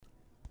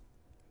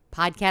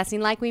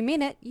Podcasting like we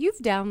mean it, you've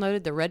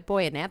downloaded the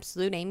Redboy and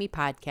Absolute Amy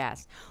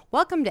podcast.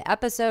 Welcome to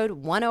episode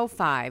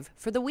 105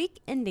 for the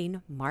week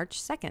ending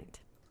March 2nd.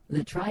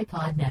 The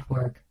Tripod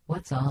Network.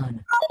 What's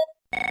on?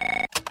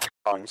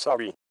 I'm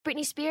sorry.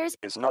 Britney Spears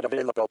Is not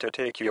available to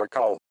take your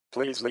call.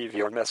 Please leave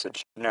your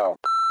message now.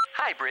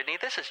 Hi, Brittany.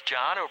 This is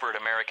John over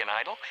at American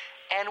Idol,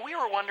 and we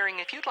were wondering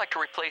if you'd like to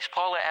replace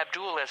Paula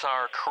Abdul as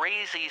our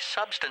crazy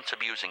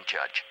substance-abusing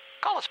judge.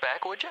 Call us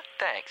back, would you?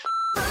 Thanks.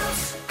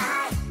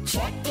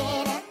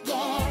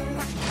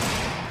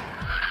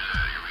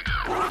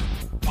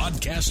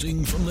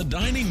 Podcasting from the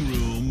dining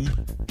room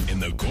in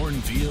the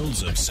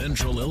cornfields of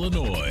central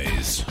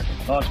Illinois.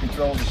 Launch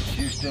control, this is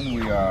Houston.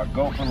 We are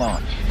go for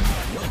launch.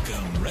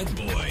 Welcome,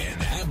 Redboy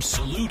and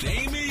Absolute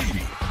Amy.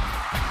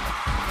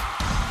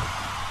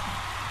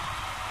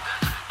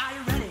 Are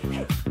you ready?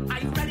 Hey, are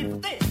you ready for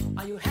this?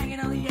 Are you hanging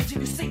on the edge of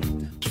your seat?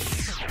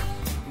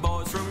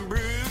 Boys from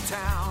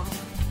Brewtown,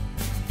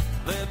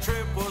 their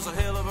trip was a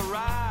hell of a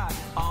ride.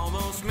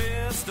 Almost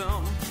missed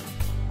them,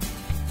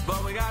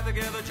 but we got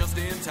together just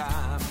in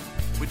time.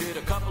 We did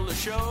a couple of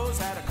shows,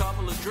 had a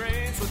couple of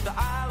drinks with the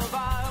Isle of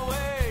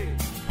Ioway.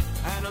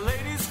 And the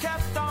ladies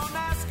kept on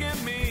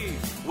asking me,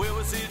 where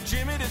was it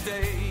Jimmy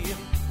today?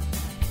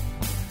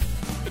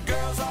 The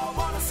girls all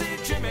want to see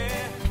Jimmy,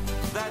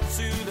 that's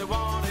who they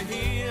want to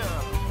hear.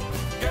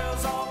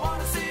 Girls all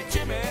want to see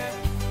Jimmy,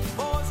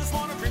 boys just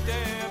want to drink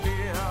their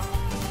beer.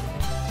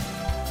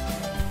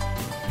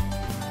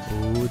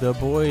 Ooh,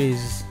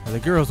 the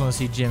girls want to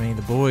see Jimmy.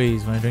 The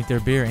boys want to drink their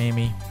beer,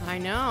 Amy. I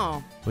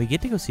know. We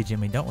get to go see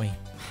Jimmy, don't we?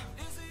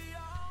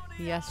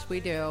 Yes, we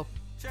do.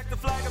 Check the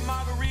flag in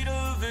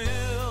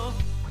Margaritaville.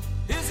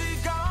 Is he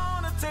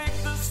gonna take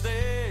the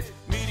stage?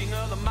 Meeting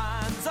of the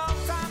minds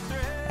of time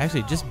thread.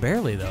 Actually, just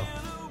barely, though.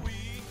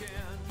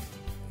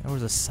 There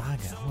was a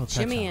saga.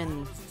 Jimmy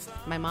and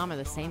my mom are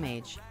the same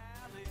age.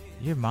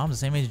 Your mom's the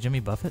same age as Jimmy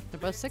Buffett? They're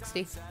both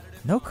 60.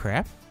 No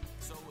crap.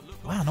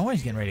 Wow, no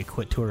one's getting ready to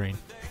quit touring.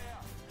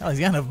 Hell, he's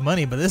got enough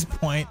money by this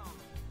point.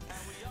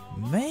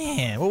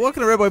 Man. Well,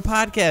 welcome to Redboy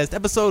Podcast,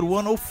 episode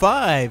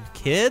 105,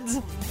 kids.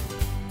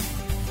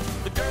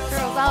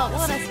 Girls all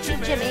want to see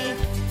Jimmy.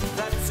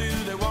 That's who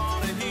they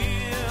want to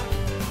hear.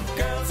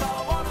 Girls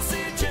all want to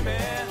see Jimmy.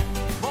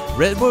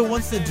 Redboy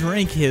wants to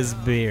drink his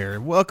beer.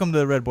 Welcome to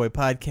the Redboy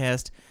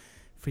Podcast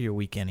for your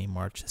weekend in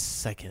March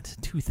 2nd,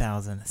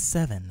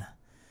 2007,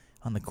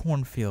 on the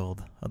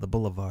cornfield of the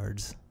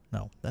boulevards.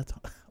 No, that's...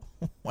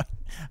 What?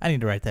 I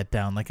need to write that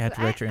down. Like I have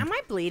to write your... Am I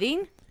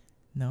bleeding?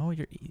 No,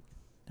 you're...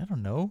 I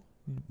don't know.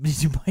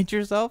 Did you bite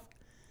yourself?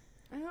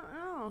 I don't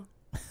know.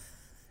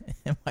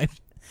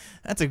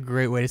 That's a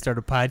great way to start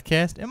a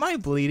podcast. Am I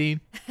bleeding?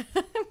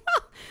 Well,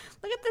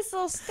 look at this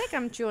little stick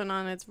I'm chewing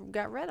on. It's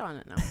got red on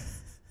it now.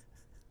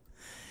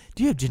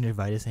 Do you have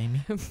gingivitis,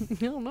 Amy? I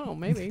don't know.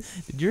 Maybe.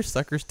 Did your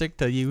sucker stick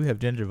tell you have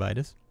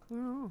gingivitis? I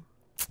don't know.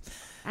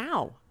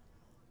 Ow.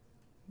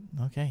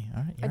 Okay,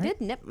 all right. I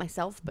did nip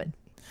myself, but...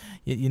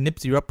 You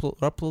nipped your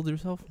upload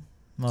yourself?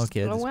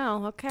 Okay. Oh,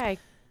 well, okay.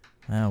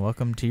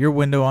 Welcome to your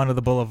window onto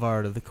the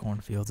boulevard of the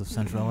cornfields of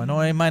central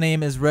Illinois. My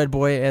name is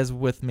Redboy, as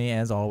with me,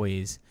 as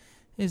always,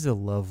 is a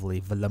lovely,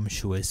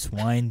 voluptuous,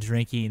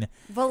 wine-drinking...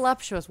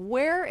 Voluptuous.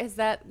 Where is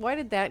that? Why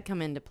did that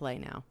come into play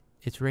now?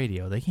 It's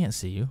radio. They can't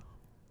see you.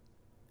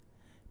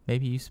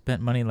 Maybe you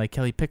spent money like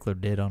Kelly Pickler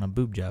did on a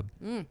boob job.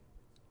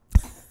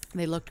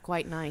 They looked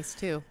quite nice,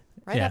 too.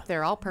 Right up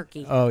there, all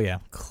perky. Oh, yeah.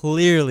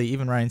 Clearly,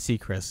 even Ryan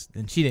Seacrest,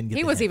 and she didn't get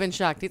He the was hint. even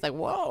shocked. He's like,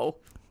 whoa.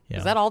 Yeah.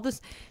 Is that all this?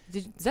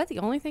 Is that the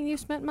only thing you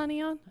spent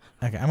money on?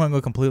 Okay, I'm going to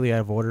go completely out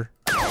of order.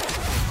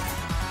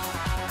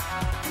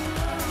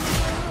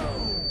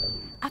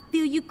 I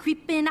feel you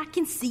creeping, I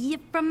can see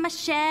it from my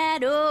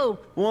shadow.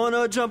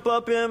 Wanna jump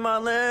up in my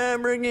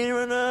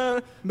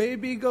Lamborghini?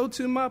 Maybe go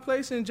to my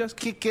place and just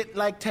kick it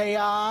like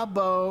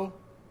Teabo.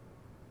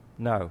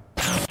 No.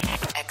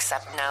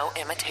 Accept no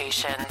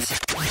imitations.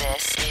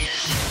 This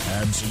is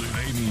Absolute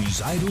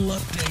Amy's Idol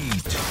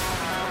Update.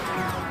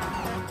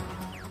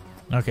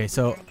 Okay,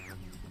 so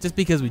just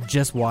because we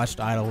just watched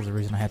Idol is the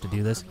reason I have to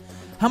do this.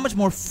 How much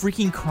more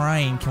freaking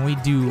crying can we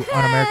do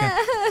on American?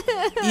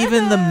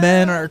 Even the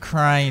men are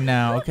crying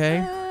now,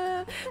 okay?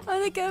 I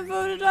think I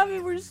voted off. We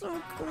were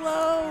so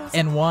close.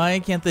 And why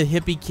can't the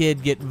hippie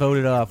kid get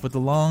voted off with the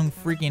long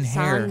freaking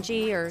hair?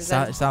 Sanji or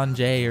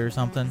Sanjay or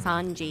something?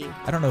 Sanji.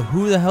 I don't know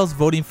who the hell's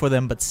voting for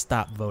them, but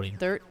stop voting.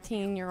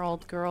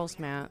 13-year-old girls,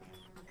 Matt.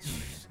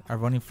 Are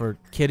voting for a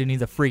kid who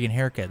needs a freaking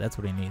haircut. That's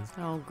what he needs.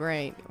 Oh,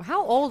 great.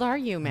 How old are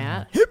you,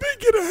 Matt? Hippie,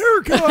 get a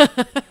haircut!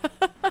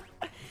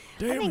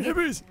 Damn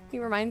hippies. He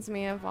reminds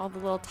me of all the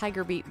little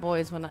Tiger Beat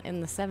boys when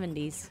in the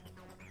 70s.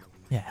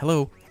 Yeah,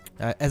 hello.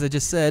 As I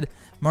just said,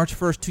 March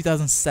 1st,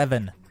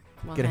 2007.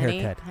 Well, Get a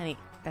haircut. Honey,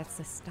 that's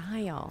the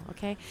style,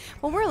 okay?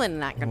 Well, we're really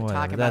not going to Whatever.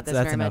 talk about this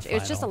That's very much.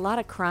 enough It's just a Idol. lot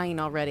of crying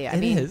already. I It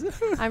mean, is.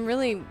 I'm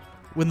really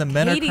When the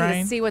men are hating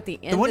crying, to see what the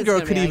end the one is girl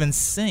gonna could be even like.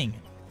 sing.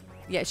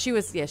 Yeah, she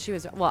was.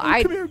 Well,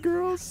 Come here,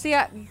 girls. See,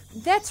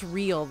 that's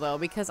real though,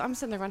 because I'm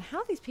sitting there going, "How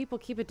do these people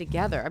keep it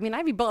together?" I mean,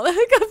 I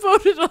got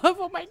voted off.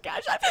 Oh my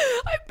gosh, I've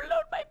blown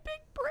my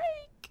big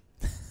break.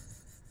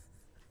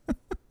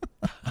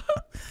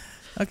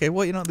 Okay,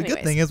 well, the good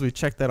Anyways. thing is we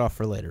checked that off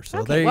for later. So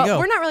Okay, there you well, go.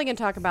 we're not really going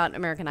to talk about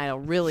American Idol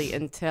really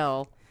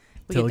until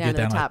we Till get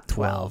down to the top like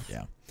 12.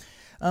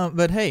 Yeah.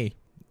 But hey,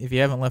 if you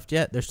haven't left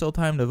yet, there's still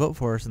time to vote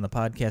for us in the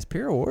Podcast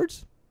Peer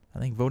Awards. I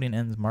think voting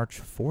ends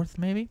March 4th,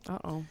 maybe.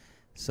 Uh-oh.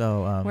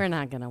 So we're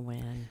not going to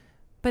win.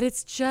 But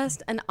it's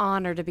just an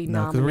honor to be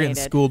no, because nominated. we're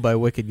getting schooled by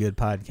Wicked Good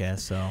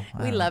Podcast. So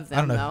We love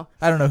them, though.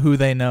 I don't know who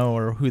they know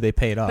or who they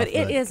paid off. But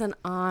it is an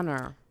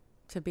honor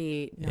to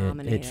be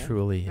nominated. It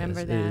truly Remember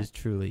is. that? It is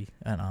truly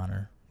an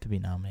honor to be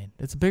nominated.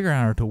 It's a bigger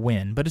honor to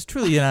win, but it's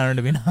truly an honor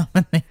to be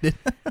nominated.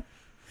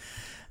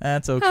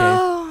 That's okay.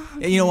 Oh,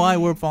 okay. You know why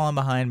we're falling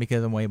behind?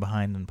 Because I'm way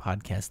behind in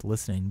podcast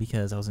listening.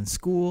 Because I was in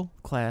school,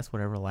 class,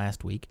 whatever,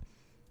 last week.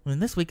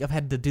 And this week I've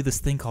had to do this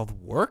thing called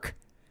work.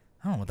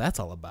 I don't know what that's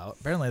all about.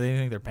 Apparently they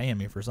think they're paying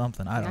me for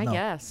something. I don't know. I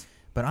guess.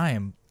 But I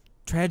am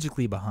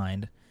tragically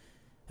behind.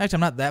 Actually,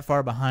 I'm not that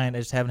far behind. I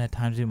just haven't had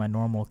time to do my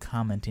normal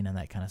commenting and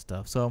that kind of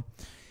stuff. So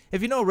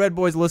if you know Red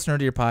Boy's listener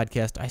to your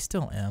podcast, I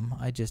still am.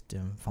 I just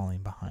am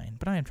falling behind.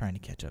 But I am trying to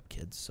catch up,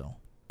 kids. So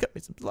cut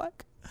me some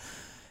slack.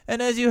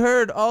 And as you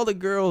heard, all the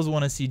girls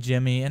want to see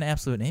Jimmy, and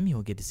Absolute Amy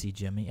will get to see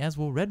Jimmy, as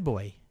will Red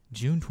Boy,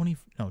 July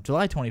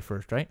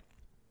 21st, right?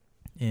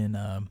 In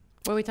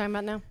What are we talking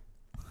about now?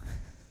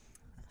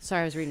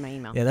 Sorry, I was reading my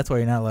email. Yeah, that's why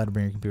you're not allowed to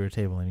bring your computer to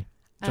the table, Amy.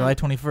 July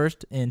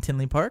 21st in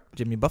Tinley Park,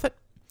 Jimmy Buffett.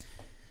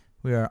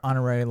 We are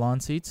honorary lawn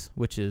seats,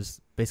 which is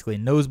basically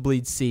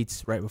nosebleed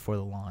seats right before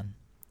the lawn.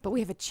 But we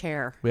have a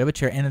chair. We have a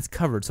chair, and it's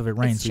covered, so if it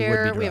rains, we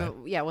would be dry.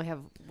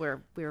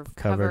 We're Covered.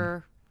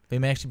 cover. We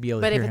may actually be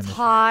able to But hear if him. it's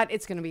hot,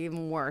 it's going to be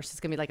even worse. It's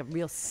going to be like a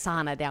real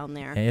sauna down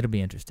there. Yeah, it'll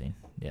be interesting.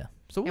 Yeah.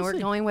 So and we'll we're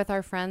see. going with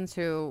our friends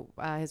who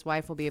his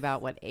wife will be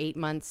about, 9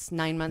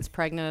 months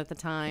pregnant at the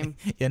time.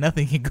 Yeah,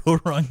 nothing can go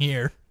wrong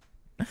here.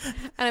 And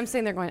I'm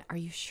sitting there going, are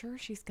you sure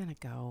she's going to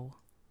go?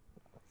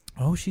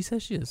 Oh, she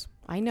says she is.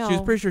 I know. She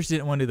was pretty sure she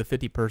didn't want to do the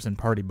 50-person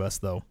party bus,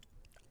 though.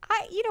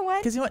 You know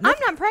what? 'Cause you know what? I'm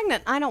not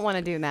pregnant. I don't want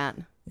to do that.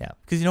 Yeah,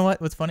 because you know what?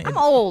 What's funny? I'm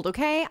old,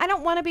 okay? I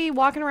don't want to be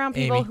walking around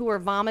people Amy. who are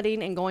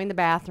vomiting and going to the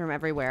bathroom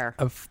everywhere.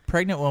 A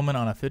pregnant woman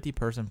on a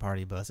 50-person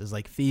party bus is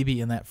like Phoebe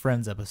in that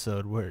Friends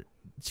episode where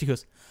she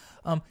goes,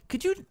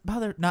 could you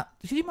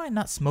mind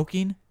not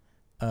smoking?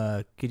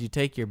 Could you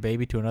take your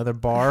baby to another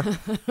bar?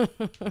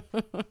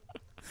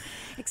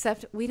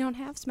 Except we don't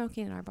have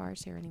smoking in our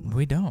bars here anymore.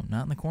 We don't.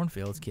 Not in the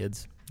cornfields,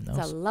 kids. No.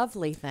 It's a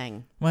lovely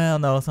thing. Well,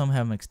 no, some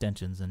have them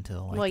extensions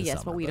until like the yes,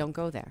 summer, but we don't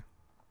go there.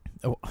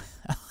 Oh,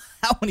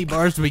 how many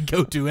bars do we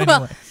go to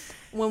anyway?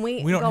 When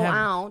we don't go have-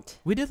 out.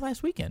 We did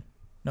last weekend.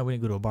 No, we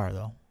didn't go to a bar,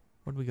 though.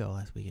 Where did we go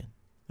last weekend?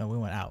 No, we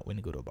went out. We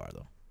didn't go to a bar,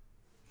 though.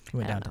 We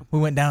went I don't downtown. know. We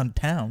went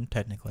downtown,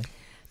 technically.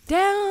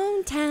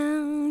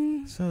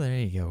 Downtown. So there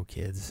you go,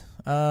 kids.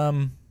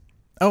 And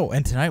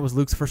tonight was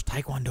Luke's first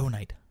Taekwondo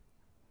night.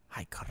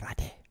 Hi,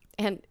 karate.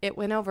 And it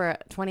went over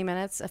 20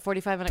 minutes, a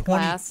 45-minute 20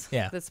 class.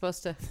 yeah. That's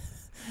supposed to.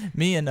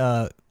 Me and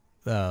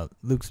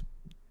Luke's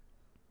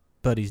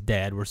buddy's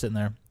dad were sitting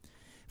there.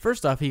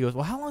 First off, he goes,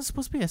 well, how long is it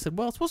supposed to be? I said,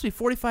 well, it's supposed to be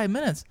 45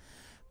 minutes.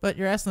 But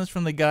you're asking this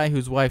from the guy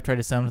whose wife tried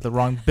to send him to the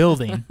wrong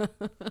building.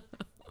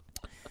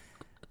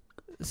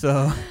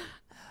 So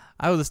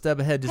I was a step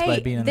ahead just by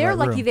being in the they're right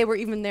lucky room. they were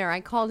even there.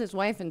 I called his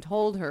wife and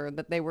told her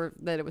that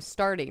it was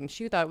starting.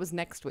 She thought it was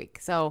next week.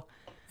 So.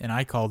 And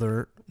I called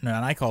her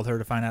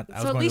to find out I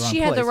was So going at to least the wrong she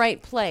place. had the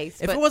right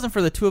place. If it wasn't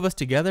for the two of us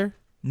together,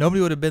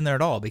 nobody would have been there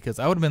at all because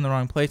I would have been in the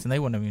wrong place and they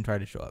wouldn't have even tried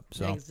to show up.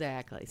 So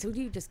Exactly. So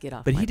you just get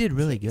off. But my he did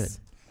really case.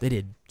 good. They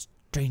did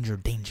Stranger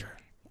Danger.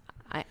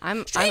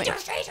 Stranger.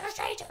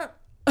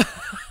 And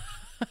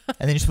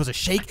then you're supposed to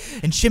shake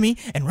and shimmy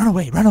and run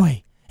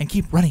away, and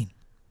keep running.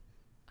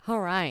 All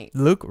right.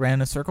 Luke ran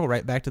in a circle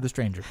right back to the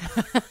stranger.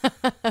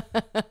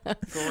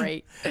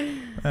 Great.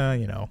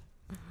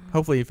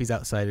 Hopefully if he's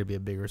outside, it'll be a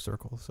bigger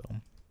circle. So,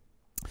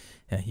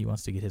 yeah, he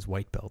wants to get his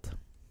white belt.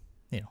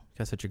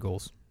 Gotta set your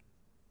goals.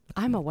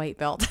 I'm a white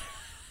belt.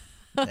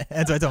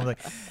 That's what I told him. Like,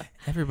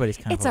 everybody's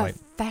kind It's of a a white.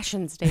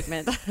 fashion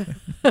statement.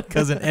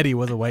 Cousin Eddie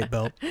was a white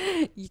belt.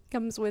 It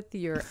comes with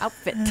your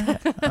outfit.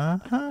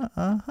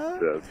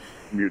 The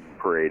mutant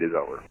parade is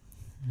over.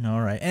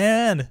 All right.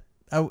 And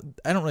I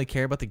don't really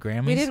care about the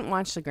Grammys. We didn't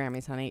watch the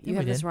Grammys, honey. Yeah, You we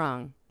have this did.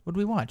 wrong. What did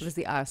we watch? It was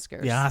the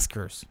Oscars. The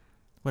Oscars.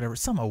 Whatever.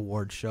 Some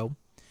award show.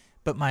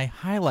 But my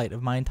highlight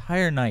of my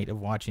entire night of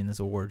watching this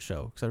award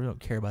show, because I really don't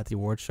care about the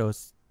award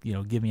shows,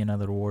 give me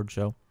another award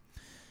show.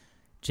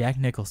 Jack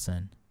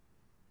Nicholson,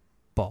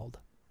 bald.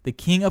 The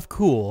king of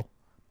cool,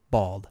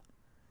 bald.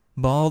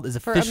 Bald is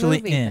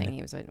officially For a movie in. thing,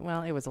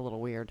 it was a little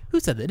weird.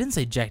 Who said that? It didn't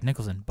say Jack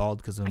Nicholson bald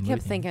because of the I movie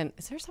kept thing. thinking,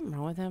 is there something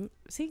wrong with him?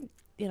 Is he,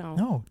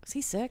 No. is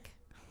he sick?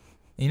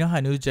 You know how I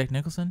knew it was Jack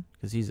Nicholson?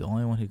 Because he's the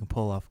only one who can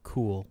pull off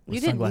cool with You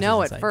didn't sunglasses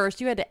know inside. at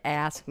first. You had to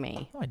ask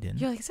me. No, I didn't.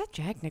 You're like, is that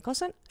Jack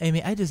Nicholson?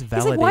 Amy, I just He's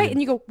validated. like, why?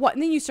 And you go, what?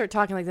 And then you start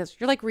talking like this.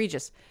 You're like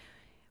Regis.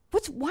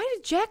 Why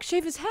did Jack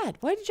shave his head?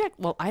 Why did Jack?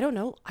 Well, I don't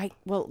know.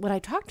 When I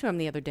talked to him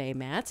the other day,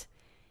 Matt.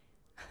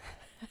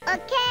 Okay,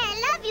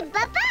 I love you.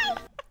 Bye-bye.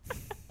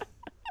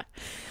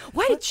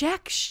 Why did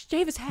Jack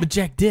shave his head? But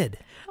Jack did.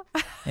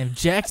 And if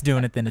Jack's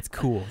doing it, then it's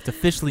cool. It's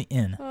officially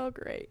in. Oh,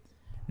 great.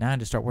 Now I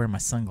just start wearing my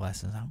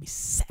sunglasses. I'll be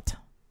set.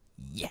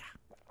 Yeah.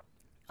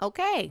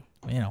 Okay.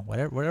 You know,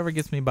 whatever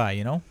gets me by,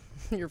 you know?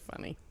 You're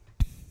funny.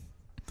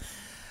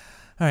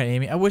 All right,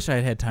 Amy, I wish I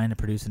had time to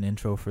produce an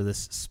intro for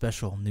this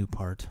special new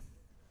part.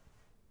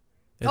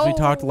 As we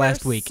talked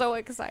last week. So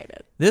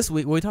excited. This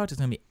week, what we talked is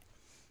going to be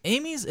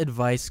Amy's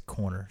Advice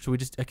Corner. So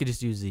I could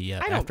just use the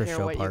after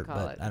show part,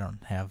 but I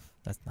don't have,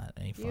 that's not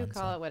any fun. You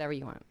call it whatever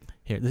you want.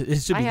 Here, it should be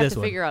this one. I have to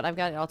figure out, I've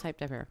got it all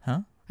typed up here. Huh?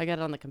 I got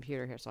it on the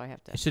computer here, so I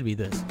have to. It should be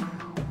this.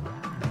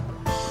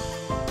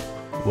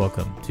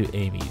 Welcome to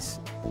Amy's,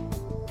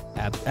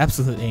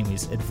 Absolute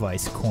Amy's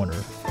Advice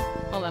Corner.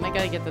 Hold on, I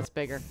got to get this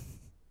bigger.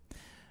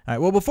 All right.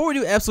 Well, before we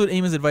do Absolute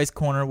Amy's Advice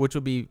Corner, which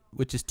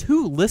is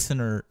 2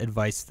 listener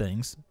advice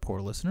things,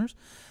 poor listeners,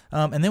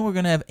 and then we're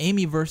gonna have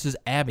Amy versus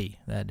Abby.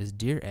 That is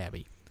Dear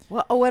Abby.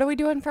 Well, what are we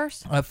doing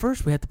first?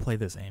 First, we have to play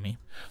this, Amy.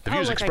 The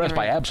views expressed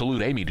by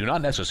Absolute Amy do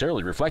not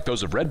necessarily reflect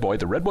those of Redboy,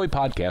 the Redboy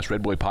Podcast,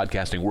 Redboy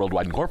Podcasting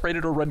Worldwide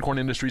Incorporated, or Redcorn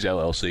Industries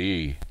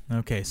LLC.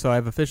 Okay, so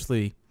I've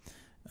officially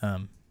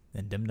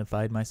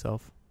indemnified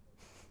myself.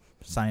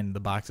 Signed the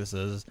box that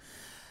says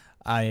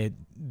I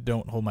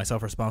don't hold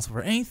myself responsible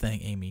for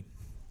anything Amy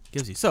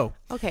gives you. So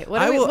okay,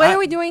 what are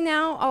we doing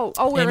now?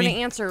 Oh, we're going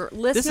to answer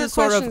listener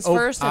questions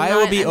first. I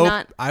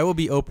will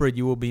be Oprah.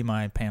 You will be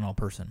my panel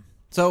person.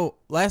 So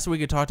last week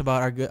we talked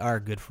about our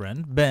good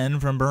friend Ben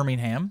from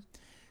Birmingham,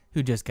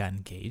 who just got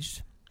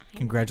engaged.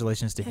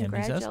 Congratulations to him. He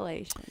says.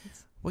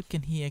 Congratulations. What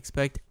can he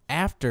expect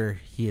after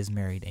he is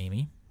married,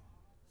 Amy?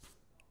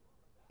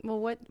 Well,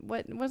 what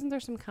wasn't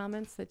there some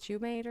comments that you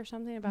made or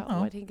something about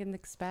what he can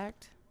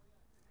expect?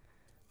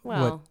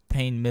 Well, what,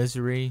 pain,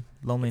 misery,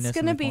 loneliness. It's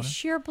going to be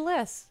sheer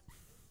bliss.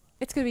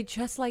 It's going to be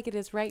just like it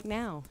is right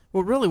now.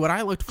 Well, really, what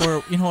I looked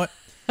for, you know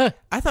what?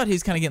 I thought he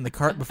was kind of getting the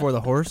cart before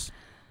the horse,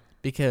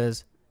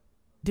 because,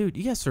 dude,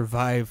 you got to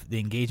survive the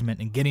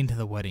engagement and getting to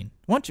the wedding.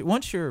 Once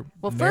you're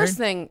married, first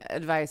thing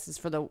advice is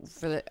for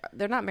the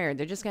they're not married,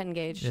 they're just got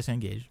engaged. Just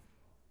engaged.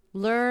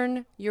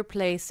 Learn your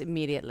place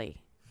immediately.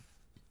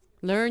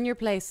 Learn your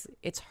place.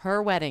 It's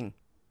her wedding.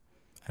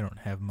 I don't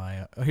have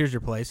my. Here's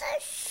your place.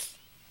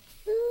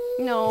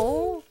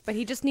 No, but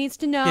he just needs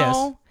to know.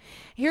 Yes.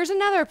 Here's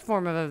another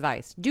form of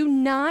advice. Do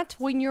not,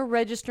 when you're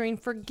registering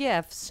for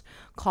gifts,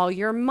 call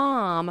your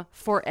mom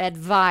for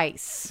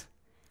advice.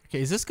 Okay,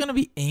 is this going to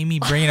be Amy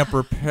bringing up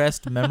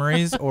repressed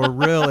memories or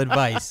real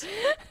advice?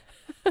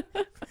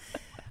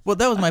 Well,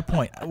 that was my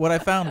point. What I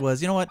found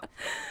was, you know what?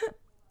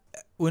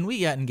 When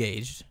we got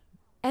engaged,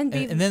 and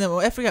then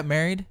after we got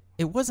married,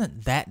 it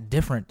wasn't that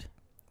different.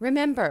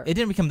 Remember. It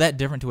didn't become that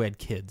different until we had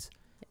kids.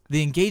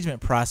 The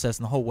engagement process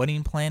and the whole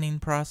wedding planning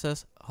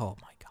process, oh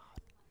my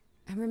God.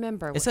 And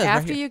remember, after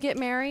right you get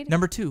married.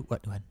 Number 2,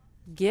 what? Go ahead.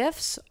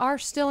 Gifts are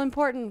still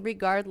important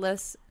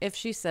regardless if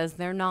she says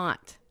they're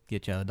not.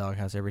 Get you out of the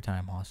doghouse every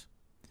time, Hoss.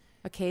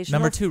 Occasional.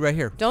 Number 2 right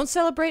here. Don't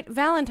celebrate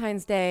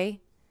Valentine's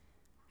Day.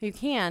 You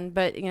can,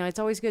 but it's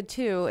always good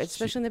too,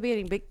 especially in the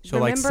beginning. But so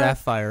like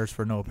sapphires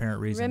for no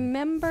apparent reason.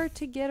 Remember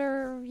to get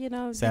her,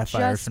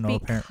 sapphires just for no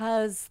apparent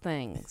because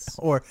things.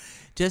 Or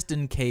just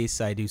in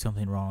case I do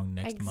something wrong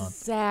next month.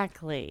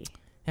 Exactly.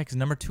 Yeah, because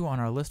number 2 on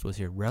our list was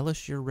here.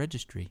 Relish your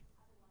registry.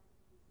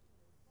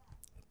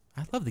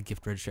 I love the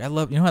gift registry. I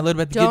love about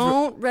the gift.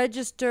 Don't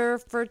register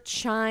for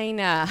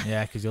China.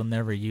 Yeah, because you'll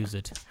never use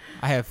it.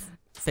 I have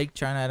fake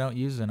China I don't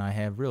use, and I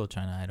have real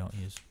China I don't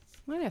use.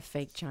 We don't have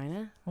fake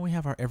China. Well, we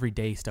have our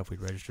everyday stuff we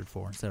registered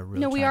for instead of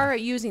real China. No, we are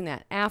using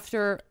that.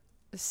 After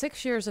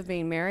 6 years of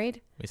being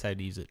married, we decided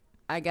to use it.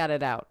 I got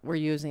it out. We're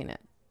using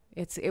it.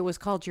 It was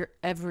called your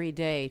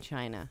everyday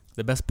China.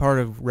 The best part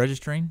of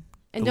registering?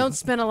 And don't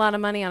spend a lot of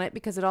money on it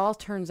because it all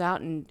turns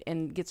out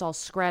and gets all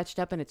scratched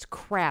up and it's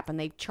crap and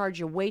they charge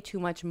you way too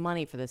much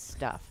money for this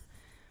stuff.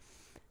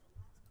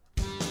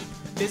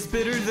 It's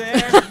bitter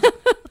there.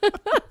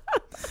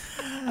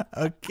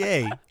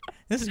 Okay.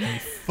 This is going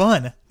to be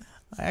fun.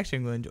 I actually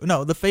am going to enjoy.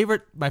 No,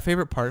 my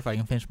favorite part, if I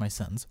can finish my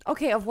sentence.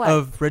 Okay, of what?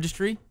 Of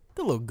registry,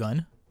 the little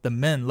gun. The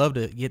men love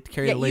to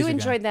carry the laser gun. You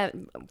enjoyed that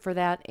for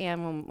that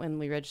and when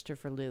we registered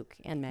for Luke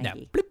and Maggie.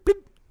 Yeah. Blip,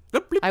 blip,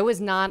 blip, blip. I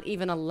was not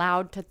even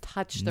allowed to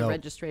touch the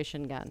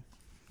registration gun.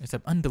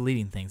 Except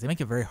undeleting things. They make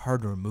it very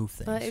hard to remove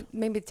things.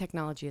 Maybe the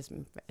technology is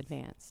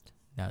advanced.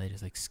 Now they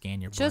just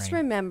scan your brain. Just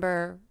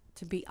remember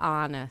to be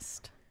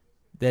honest.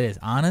 That is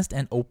honest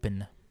and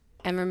open.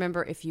 And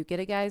remember, if you get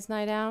a guy's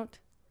night out,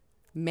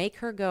 make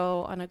her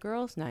go on a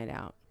girl's night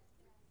out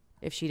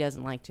if she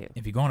doesn't like to.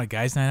 If you go on a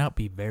guy's night out,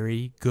 be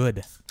very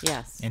good.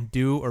 Yes. And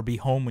do or be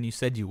home when you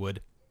said you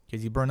would.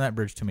 Because you burned that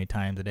bridge too many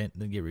times. It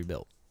didn't get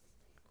rebuilt.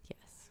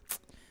 Yes.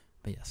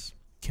 But yes.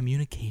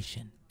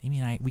 Communication. Amy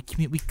and I, we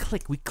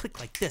click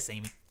like this,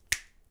 Amy.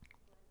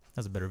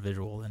 That's a better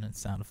visual than a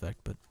sound effect,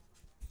 but.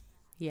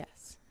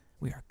 Yes.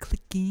 We are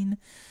clicking.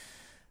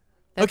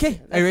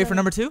 Okay, are you ready for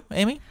number 2,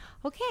 Amy?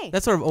 Okay.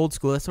 That's sort of old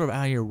school. That's sort of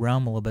out of your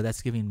realm a little bit.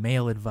 That's giving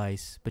male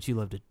advice, but you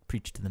love to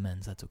preach to the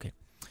men, so that's okay.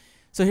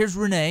 So here's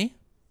Renee,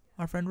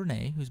 our friend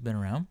Renee, who's been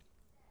around,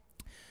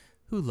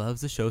 who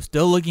loves the show.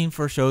 Still looking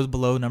for shows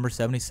below number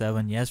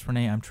 77. Yes,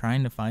 Renee, I'm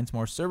trying to find some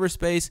more server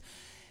space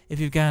If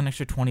you've got an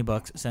extra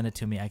 $20, send it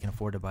to me. I can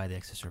afford to buy the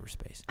extra server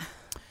space.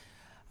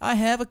 I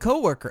have a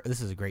coworker.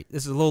 This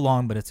is a little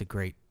long, but it's a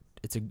great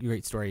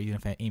story, even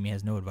if Amy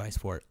has no advice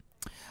for it.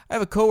 I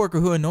have a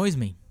coworker who annoys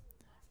me.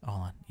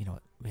 Hold on. You know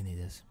what? We need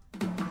this.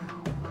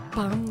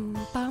 Bum,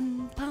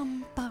 bum,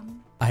 bum,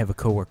 bum. I have a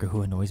coworker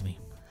who annoys me.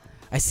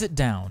 I sit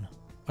down.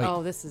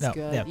 Wait, this is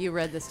good. Yeah. You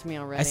read this to me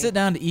already. I sit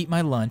down to eat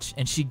my lunch,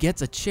 and she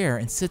gets a chair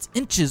and sits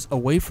inches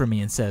away from me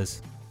and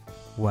says,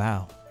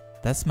 "Wow,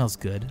 that smells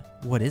good.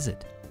 What is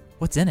it?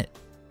 What's in it?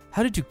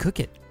 How did you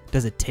cook it?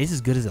 Does it taste as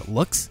good as it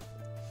looks?"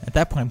 At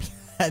that point,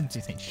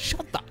 she's saying,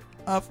 "Shut the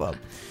F up."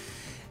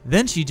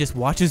 Then she just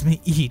watches me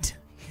eat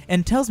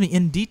and tells me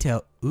in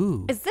detail,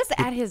 "Ooh." Is this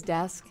at his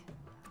desk?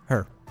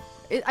 Her.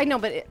 I know,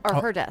 but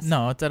her desk.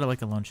 No, it's at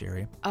like a lunch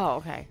area. Oh,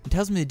 okay. It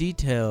tells me the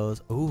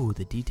details. Oh,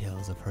 the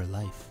details of her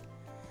life.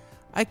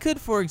 I could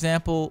say,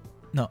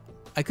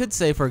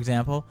 for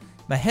example,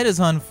 my head is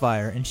on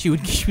fire, and she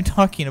would keep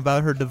talking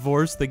about her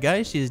divorce, the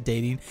guy she is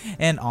dating,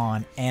 and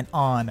on and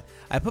on.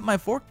 I put my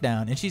fork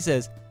down, and she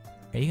says,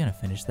 "Are you going to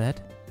finish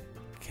that?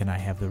 Can I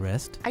have the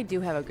rest?" I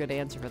do have a good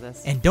answer for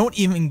this. And don't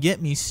even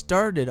get me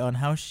started on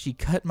how she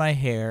cut my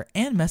hair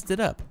and messed it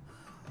up.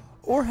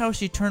 Or how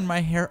she turned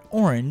my hair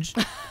orange,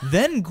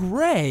 then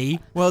gray,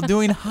 while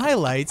doing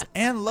highlights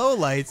and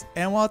lowlights,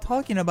 and while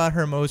talking about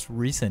her most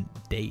recent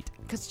date.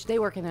 Because they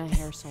work in a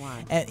hair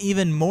salon. And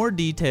even more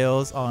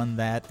details on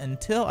that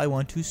until I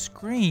want to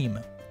scream.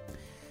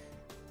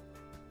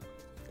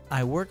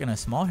 I work in a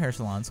small hair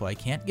salon, so I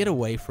can't get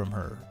away from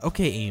her.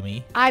 Okay,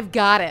 Amy. I've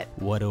got it.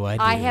 What do I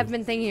do? I have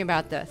been thinking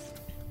about this.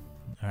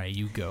 All right,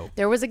 you go.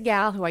 There was a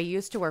gal who I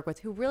used to work with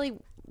who really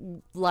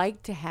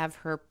liked to have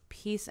her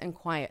peace and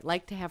quiet,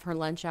 liked to have her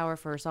lunch hour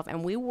for herself.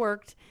 And we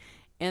worked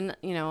in,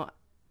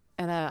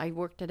 I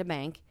worked at a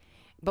bank,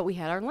 but we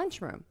had our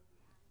lunchroom.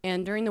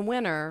 And during the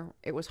winter,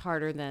 it was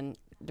harder than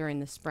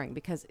during the spring,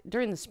 because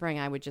during the spring,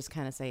 I would just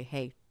kind of say,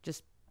 "Hey,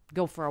 just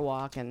go for a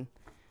walk and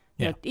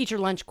eat your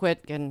lunch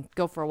quick and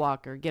go for a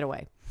walk or get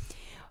away."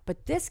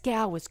 But this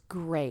gal was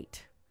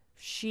great.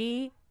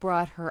 She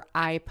brought her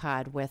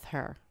iPod with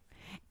her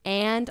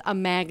and a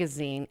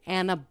magazine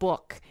and a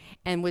book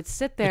and would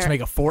sit there. Did you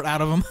make a fort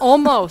out of them?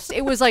 Almost.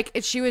 It was like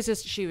she would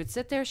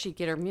sit there, she'd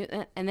get her mute,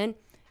 and then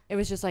it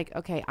was just like,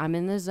 okay, I'm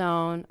in the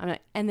zone.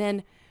 And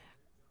then.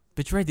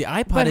 But you're right, the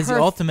iPod is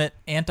the ultimate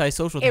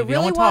anti-social thing. It if you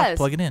really don't want to talk, was.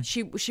 plug it in.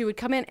 She would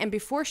come in, and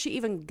before she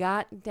even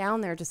got down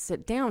there to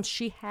sit down,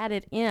 she had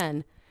it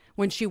in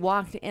when she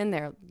walked in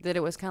there, that it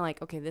was kind of like,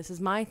 okay, this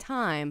is my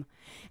time,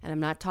 and I'm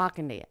not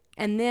talking to you.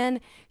 And then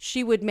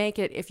she would make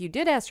it, if you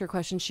did ask her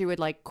questions, she would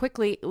like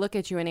quickly look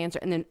at you and answer,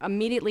 and then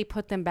immediately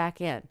put them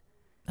back in.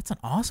 That's an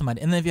awesome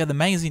idea. And then if you have the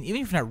magazine,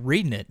 even if you're not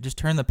reading it, just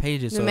turn the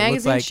pages. The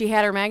magazine, she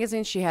had her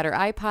magazine, she had her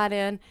iPod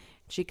in.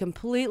 She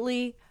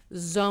completely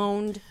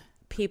zoned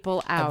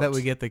people out. I bet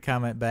we get the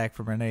comment back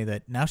from Renee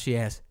that now she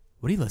asks,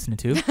 "What are you listening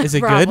to? Is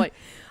it Probably. good?"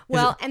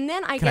 Well, and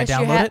then I guess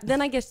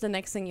I guess the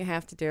next thing you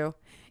have to do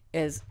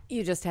is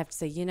you just have to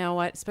say, you know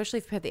what, especially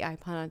if you put the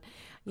iPod on,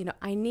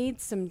 I need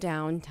some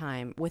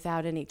downtime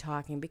without any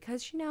talking,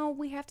 because,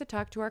 we have to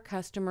talk to our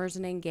customers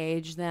and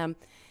engage them.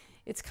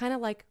 It's kind of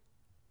like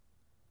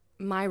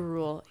my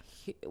rule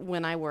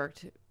when I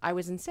worked, I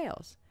was in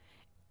sales.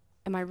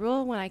 And my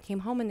rule when I came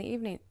home in the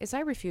evening is I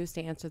refused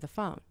to answer the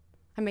phone.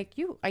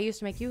 I used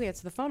to make you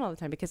answer the phone all the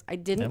time because I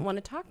didn't want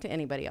to talk to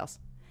anybody else.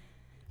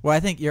 Well, I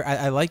think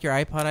I like your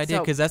iPod idea,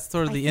 because that's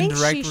sort of the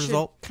indirect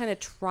result. Kind of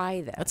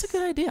try this. That's a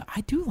good idea.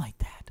 I do like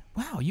that.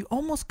 Wow, you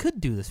almost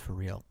could do this for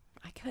real.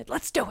 I could.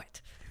 Let's do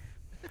it.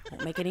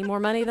 Won't make any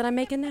more money than I'm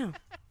making now.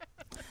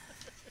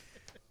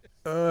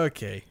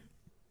 Okay.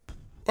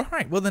 All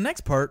right. Well, the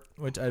next part,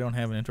 which I don't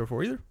have an intro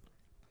for either,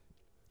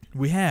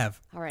 we have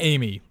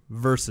Amy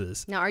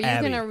versus Now, are you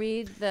Abby. going to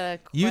read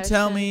the question? You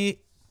tell me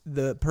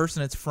the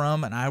person it's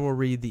from, and I will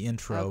read the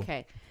intro.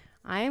 Okay.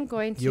 I am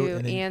going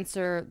to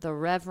answer the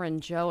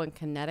Reverend Joe in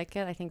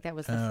Connecticut. I think that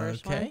was the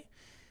first one. Okay.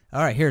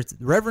 All right, here's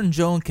Reverend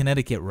Joe in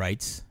Connecticut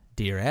writes,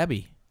 "Dear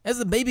Abby, as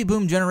the baby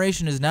boom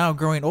generation is now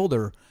growing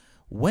older,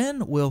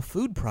 when will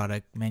food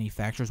product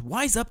manufacturers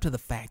wise up to the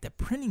fact that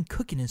printing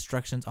cooking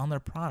instructions on their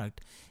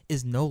product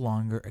is no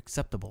longer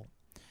acceptable?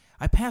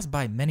 I pass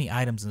by many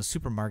items in the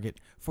supermarket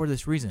for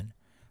this reason.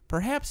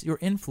 Perhaps your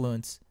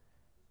influence,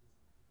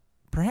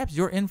 With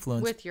your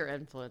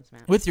influence,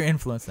 man. With your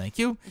influence, thank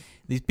you.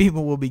 These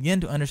people will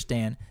begin to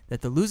understand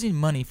that they're losing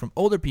money from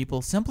older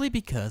people simply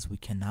because we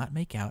cannot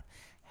make out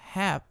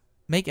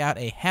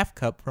a half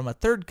cup from a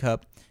third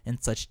cup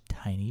in such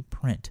tiny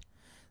print.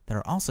 There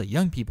are also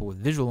young people with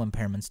visual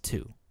impairments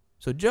too."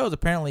 So Joe's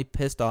apparently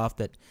pissed off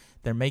that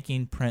they're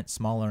making print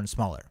smaller and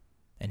smaller,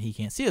 and he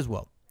can't see as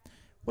well.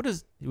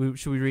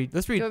 Should we read?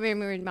 Let's read. Do you want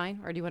me to read mine,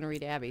 or do you want to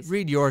read Abby's?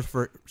 Read yours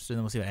first, and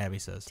then we'll see what Abby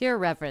says. Dear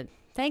Reverend,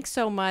 thanks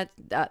so much.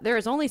 There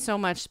is only so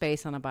much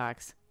space on a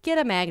box. Get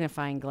a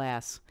magnifying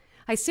glass.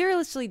 I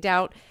seriously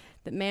doubt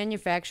that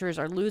manufacturers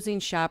are losing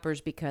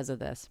shoppers because of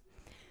this.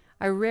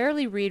 I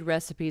rarely read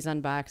recipes on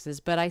boxes,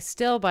 but I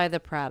still buy the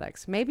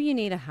products. Maybe you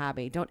need a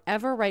hobby. Don't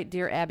ever write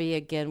Dear Abby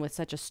again with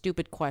such a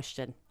stupid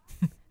question.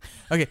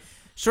 Okay.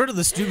 Short of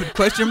the stupid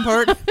question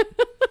part,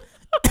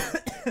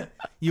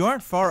 you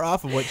aren't far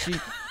off of what she...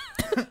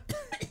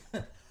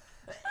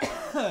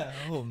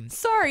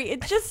 Sorry,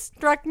 it just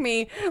struck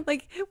me.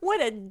 Like,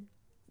 what a...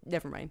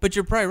 Never mind. But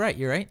you're probably right.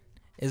 You're right.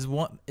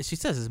 She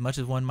says, as much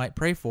as one might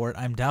pray for it,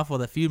 I'm doubtful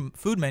that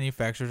food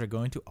manufacturers are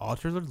going to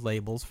alter their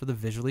labels for the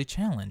visually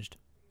challenged.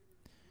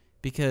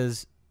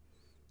 Because...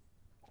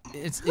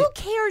 Who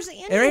cares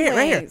anyways?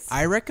 Right here.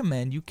 I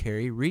recommend you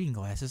carry reading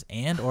glasses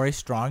and or a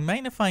strong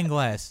magnifying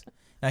glass.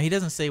 Now, he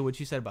doesn't say what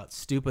you said about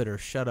stupid or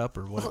shut up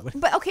or what.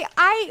 But, okay,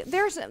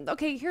 here's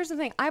the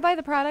thing. I buy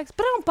the products,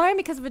 but I don't buy them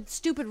because of a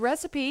stupid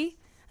recipe.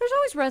 There's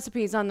always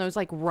recipes on those,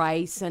 like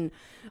rice and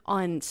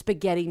on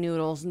spaghetti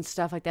noodles and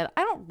stuff like that.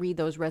 I don't read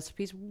those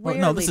recipes. Well,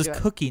 no, this is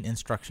cooking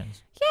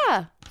instructions.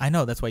 Yeah. I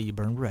know. That's why you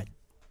burn bread.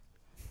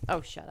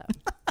 Oh, shut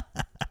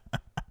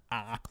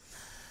up.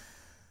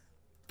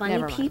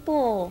 Funny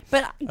people.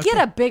 But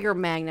get a bigger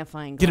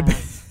magnifying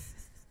glass.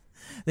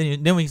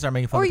 Then we can start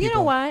making fun of people. Or you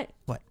know what?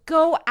 What?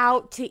 Go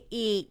out to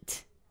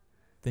eat.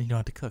 Then you don't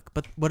have to cook.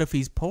 But what if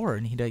he's poor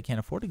and he can't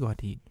afford to go out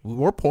to eat?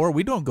 We're poor.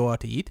 We don't go out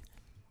to eat.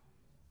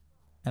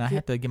 And I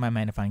have to get my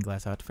magnifying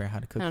glass out to figure out how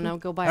to cook. I don't know.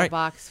 Go buy a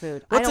box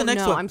food. What's I don't the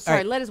next know. one? I'm sorry.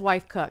 Right. Let his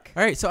wife cook.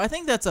 All right. So I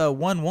think that's a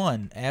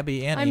 1-1.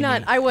 Abby and Amy.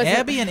 I wasn't.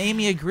 Abby and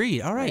Amy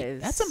agreed. All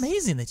right. That's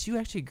amazing that you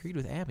actually agreed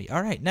with Abby.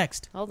 All right.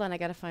 Next. Hold on. I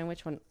got to find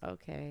which one.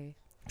 Okay.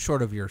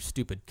 Short of your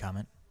stupid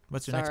comment.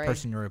 What's the next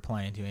person you're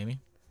replying to,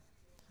 Amy?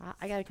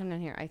 I got to come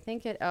down here. I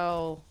think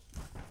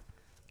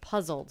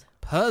puzzled.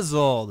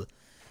 Puzzled.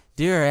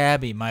 Dear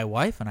Abby, my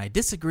wife and I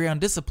disagree on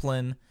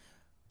discipline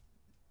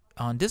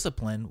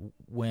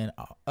when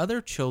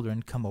other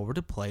children come over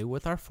to play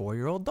with our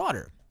 4-year-old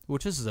daughter,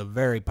 which this is a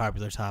very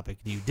popular topic.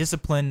 Do you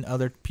discipline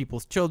other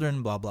people's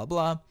children, blah, blah,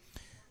 blah.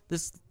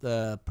 This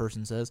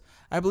person says,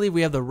 I believe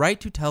we have the right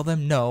to tell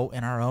them no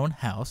in our own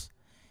house.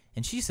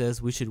 And she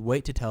says we should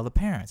wait to tell the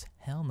parents.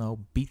 Hell no,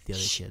 beat the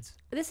other kids.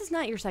 This is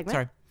not your segment.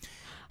 Sorry.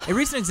 A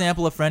recent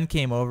example, a friend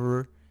came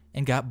over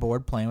and got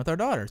bored playing with our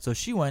daughter. So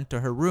she went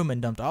to her room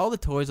and dumped all the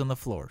toys on the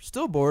floor.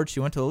 Still bored,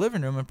 she went to the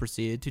living room and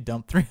proceeded to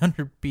dump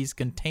 300-piece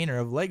container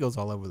of Legos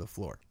all over the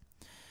floor.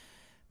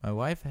 My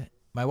wife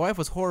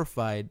was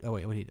horrified.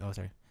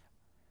 Sorry.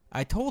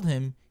 I told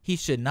him he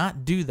should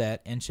not do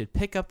that and should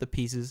pick up the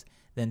pieces,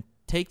 then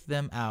take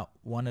them out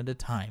one at a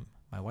time.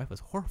 My wife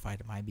was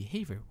horrified at my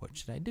behavior. What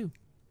should I do?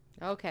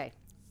 Okay.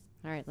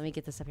 All right, let me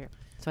get this up here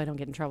so I don't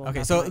get in trouble.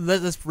 Okay, so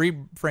let's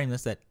reframe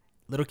this that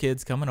little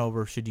kids coming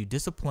over, should you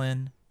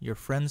discipline your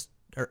friends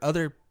or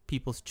other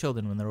people's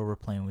children when they're over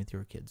playing with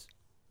your kids?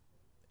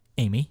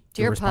 Amy,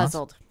 Dear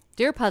Puzzled,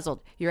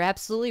 you're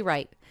absolutely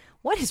right.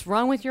 What is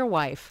wrong with your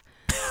wife?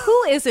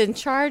 Who is in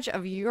charge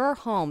of your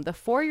home, the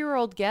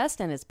 4-year-old guest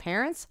and his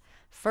parents?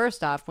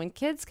 First off, when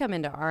kids come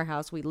into our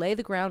house, we lay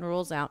the ground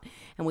rules out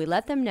and we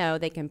let them know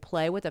they can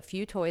play with a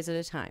few toys at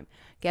a time.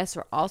 Guests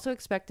are also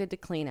expected to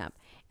clean up.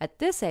 At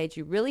this age,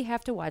 you really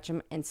have to watch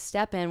them and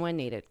step in when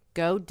needed.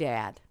 Go,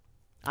 Dad.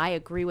 I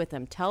agree with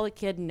them. Tell a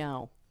kid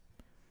no.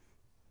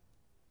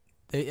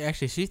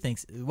 She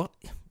thinks, well,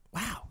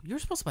 wow, you're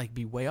supposed to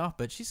be way off,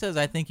 but she says,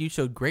 I think you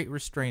showed great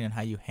restraint in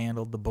how you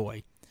handled the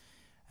boy.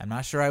 I'm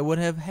not sure I would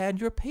have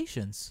had your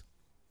patience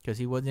because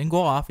he didn't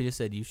go off. He just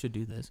said, you should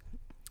do this.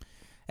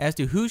 As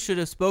to who should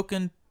have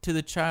spoken to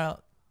the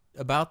child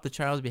about the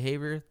child's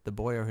behavior, the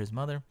boy or his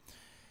mother,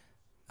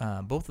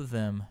 both of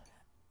them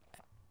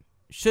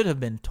should have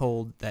been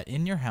told that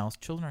in your house,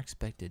 children are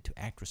expected to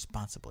act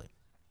responsibly.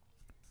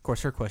 Of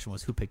course, her question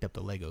was, who picked up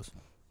the Legos?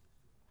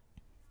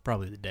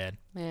 Probably the dad.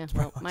 Yeah,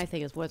 well, my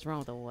thing is, what's wrong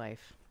with the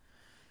wife?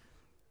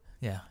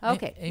 Yeah.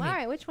 Okay. Amy, all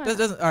right, which one?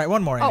 All right,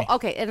 one more, Amy. Oh,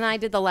 okay, and I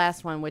did the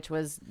last one, which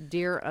was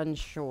Dear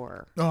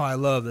Unsure. Oh, I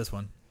love this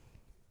one.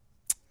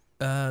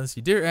 Let's see.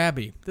 Dear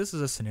Abby, this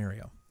is a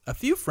scenario. A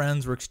few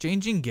friends were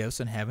exchanging gifts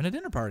and having a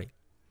dinner party.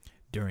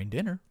 During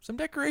dinner, some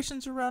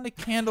decorations around a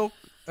candle.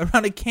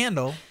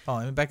 Oh,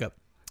 let me back up.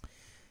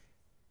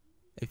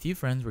 A few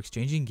friends were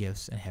exchanging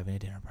gifts and having a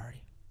dinner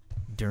party.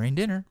 During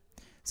dinner,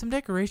 some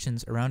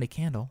decorations around a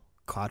candle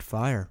caught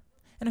fire,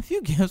 and a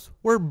few gifts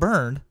were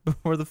burned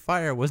before the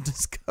fire was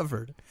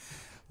discovered.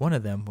 One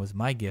of them was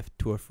my gift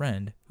to a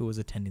friend who was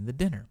attending the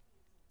dinner.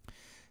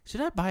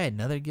 Should I buy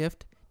another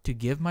gift to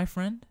give my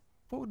friend?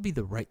 What would be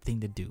the right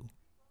thing to do?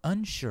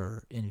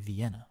 Unsure in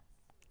Vienna.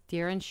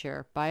 Dear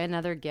Unsure, buy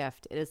another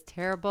gift. It is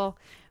terrible,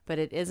 but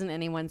it isn't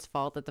anyone's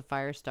fault that the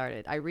fire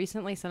started. I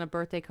recently sent a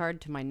birthday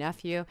card to my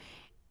nephew,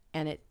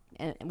 and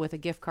with a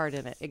gift card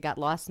in it. It got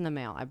lost in the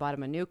mail. I bought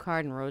him a new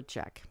card and wrote a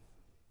check.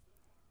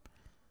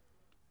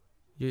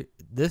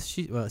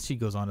 She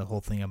goes on the whole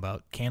thing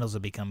about candles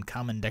have become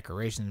common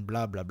decorations,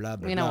 blah, blah, blah,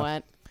 blah. You know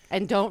what?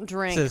 And don't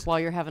drink while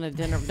you're having a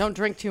dinner. Don't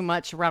drink too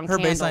much around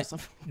candles.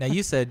 Baseline, now,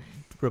 you said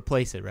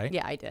replace it, right?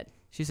 Yeah, I did.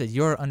 She said,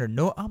 you're under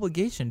no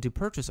obligation to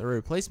purchase a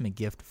replacement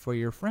gift for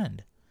your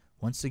friend.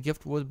 Once the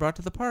gift was brought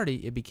to the party,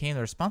 it became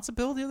the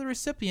responsibility of the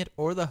recipient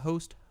or the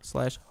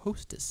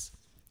host/hostess.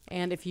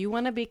 And if you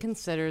want to be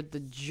considered the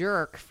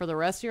jerk for the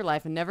rest of your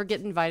life and never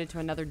get invited to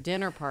another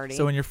dinner party,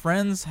 So in your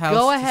friend's house,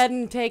 go ahead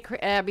and take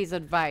Abby's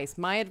advice.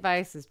 My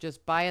advice is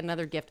just buy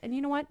another gift. And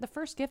you know what? The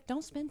first gift,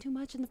 don't spend too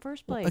much in the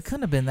first place. Well, it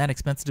couldn't have been that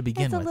expensive to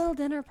begin It's with. a little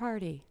dinner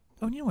party.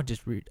 Oh, you know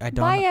what?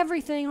 Buy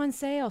everything on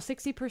sale,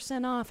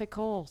 60% off at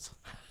Kohl's.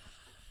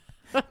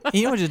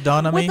 You know what just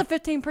dawned on me? With the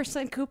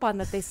 15% coupon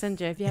that they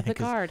send you if you have the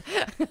card.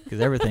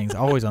 Because everything's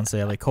always on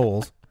sale at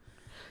Kohl's.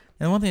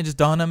 And one thing that just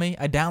dawned on me,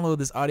 I downloaded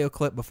this audio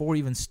clip before we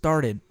even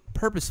started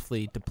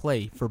purposefully to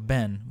play for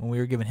Ben when we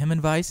were giving him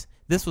advice.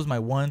 This was my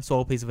one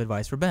sole piece of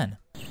advice for Ben.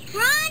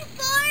 Run,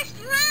 Forrest,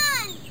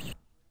 run!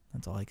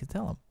 That's all I could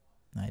tell him.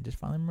 I just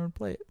finally remembered to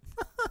play it.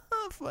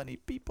 Funny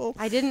people.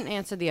 I didn't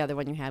answer the other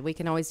one you had. We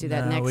can always do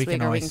that next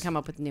week, or we can come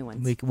up with new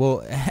ones.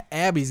 Well,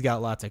 Abby's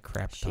got lots of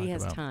crap to talk about. She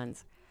has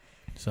tons.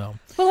 So.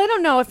 Well, I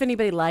don't know if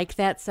anybody liked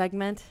that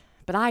segment,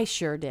 but I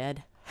sure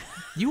did.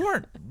 You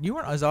weren't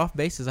as off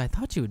base as I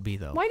thought you would be,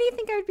 though. Why do you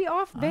think I would be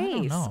off base? I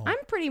don't know.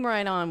 I'm pretty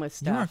right on with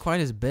stuff. You weren't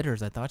quite as bitter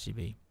as I thought you'd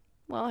be.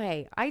 Well,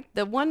 hey,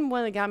 the one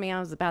that got me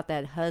on was about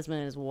that husband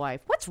and his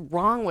wife. What's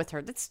wrong with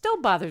her? That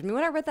still bothers me.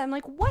 When I read that, I'm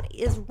like, what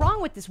is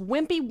wrong with this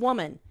wimpy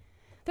woman?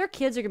 Their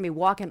kids are going to be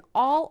walking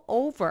all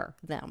over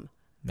them.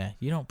 Nah,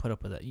 you don't put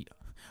up with that.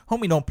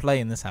 Homie don't play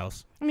in this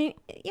house. I mean,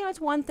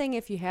 it's one thing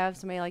if you have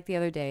somebody like the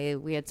other day.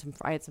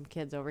 I had some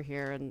kids over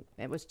here, and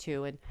it was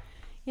 2, and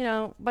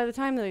by the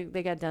time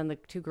they got done, the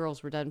 2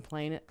 girls were done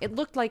playing. It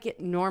looked like it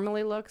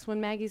normally looks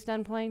when Maggie's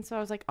done playing. So I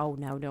was like, oh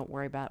no, don't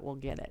worry about it. We'll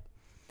get it.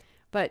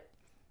 But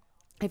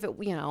if it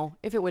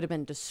would have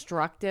been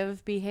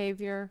destructive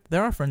behavior.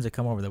 There are friends that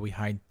come over that we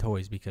hide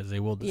toys because they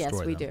will destroy them.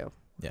 Yes, we do.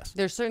 Yes.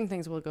 There's certain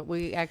things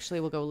we actually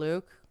will go,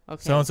 Luke.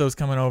 Okay. So-and-so's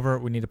coming over.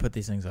 We need to put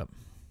these things up.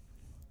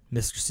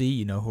 Mr. C,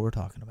 you know who we're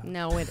talking about.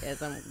 No, it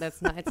isn't.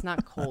 It's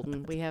not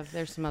Colton.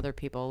 There's some other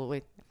people.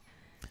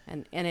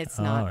 And it's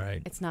not. All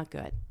right. It's not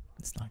good.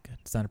 It's not good.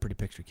 It's not a pretty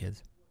picture,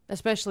 kids.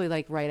 Especially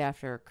like right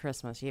after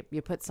Christmas,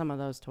 you put some of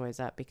those toys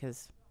up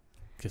because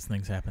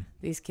things happen.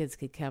 These kids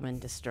could come and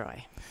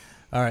destroy.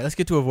 All right, let's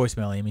get to a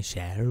voicemail, Amy.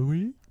 Shall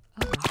we?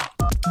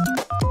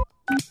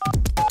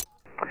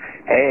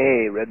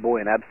 Hey, Redboy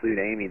and Absolute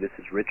Amy. This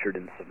is Richard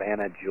in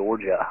Savannah,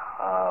 Georgia.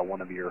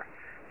 One of your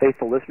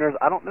faithful listeners.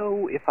 I don't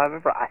know if I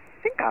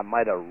think I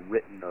might have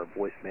written or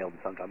voicemailed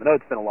sometime. I know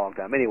it's been a long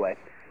time. Anyway,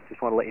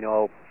 just want to let you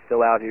know,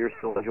 still out here,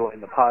 still enjoying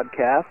the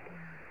podcast.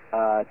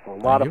 It's a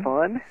lot of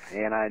fun,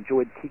 and I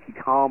enjoyed Tiki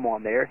Tom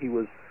on there. He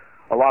was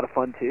a lot of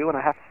fun, too, and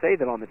I have to say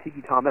that on the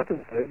Tiki Tom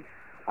episode,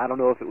 I don't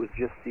know if it was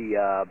just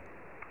the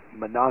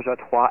menage a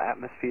trois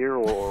atmosphere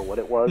or what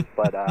it was,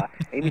 but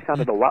Amy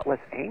sounded a lot less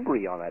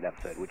angry on that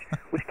episode,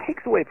 which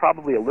takes away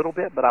probably a little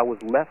bit, but I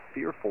was less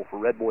fearful for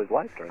Red Boy's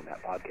life during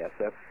that podcast,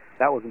 so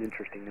that was an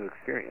interesting new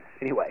experience.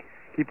 Anyway,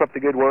 keep up the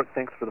good work.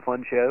 Thanks for the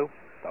fun show.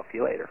 Talk to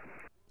you later.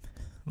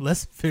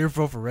 Less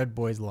fearful for Red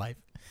Boy's life.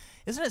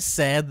 Isn't it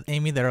sad,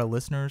 Amy, that our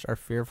listeners are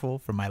fearful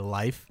for my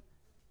life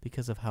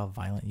because of how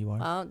violent you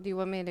are? Do you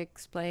want me to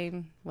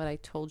explain what I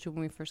told you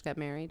when we first got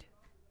married?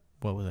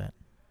 What was that?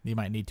 You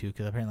might need to,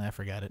 because apparently I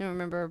forgot it. I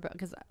remember,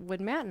 because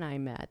when Matt and I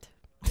met,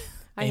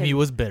 Amy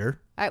was bitter.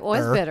 I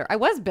was bitter. I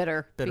was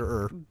bitter.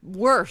 Bitterer.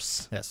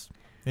 Worse. Yes.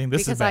 I think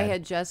this because is bad. I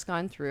had just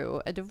gone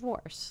through a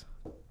divorce.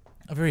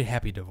 A very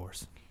happy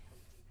divorce.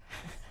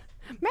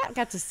 Matt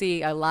got to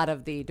see a lot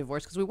of the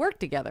divorce because we worked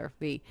together.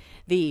 The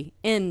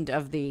end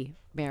of the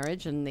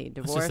marriage and the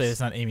divorce. Let's just say it's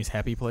not Amy's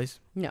happy place.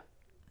 No.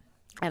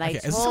 And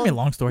is this gonna be a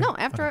long story? No,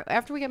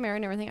 after we got married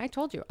and everything, I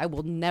told you I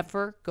will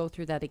never go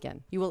through that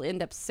again. You will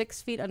end up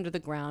 6 feet under the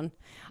ground.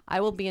 I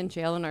will be in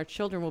jail, and our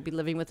children will be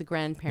living with the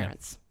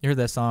grandparents. Yeah. You heard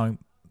that song,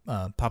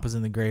 "Papa's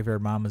in the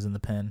graveyard, Mama's in the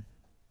pen."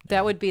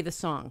 That would be the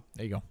song.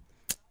 There you go.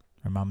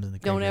 Or Mama's in the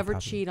graveyard. Don't ever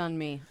cheat on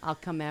me. I'll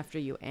come after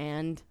you.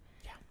 And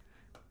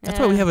that's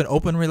why we have an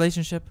open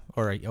relationship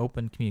or an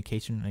open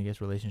communication, I guess,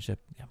 relationship.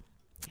 Yeah.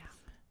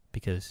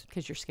 Because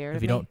you're scared if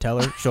of you me. don't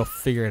tell her, she'll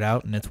figure it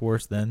out, and it's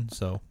worse then.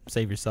 So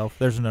save yourself.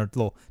 There's another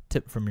little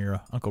tip from your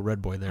Uncle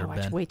Redboy there, I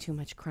watch Ben. way too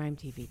much crime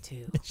TV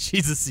too.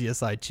 She's a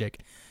CSI chick.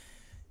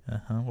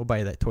 We'll buy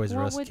you that Toys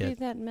R Us What would kit.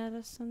 be that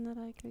medicine that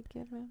I could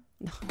give him?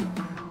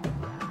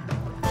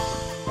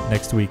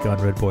 Next week on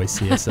Redboy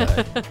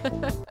CSI.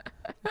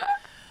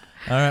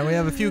 All right, we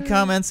have a few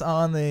comments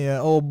on the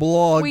old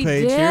blog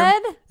page here.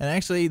 And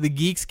actually, the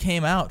geeks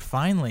came out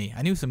finally.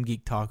 I knew some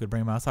geek talk would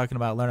bring them out. I was talking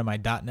about learning my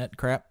 .NET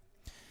crap.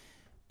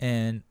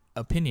 And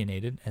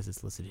Opinionated, as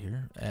it's listed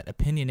here, at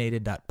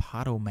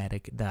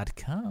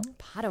opinionated.podomatic.com.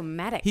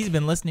 Podomatic. He's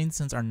been listening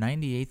since our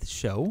 98th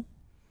show.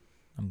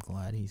 I'm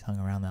glad he's hung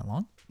around that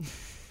long.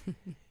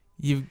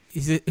 You've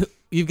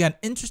got an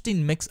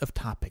interesting mix of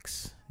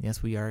topics.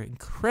 Yes, we are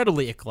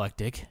incredibly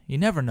eclectic. You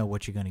never know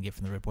what you're going to get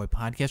from the Redboy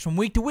Podcast from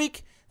week to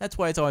week. That's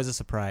why it's always a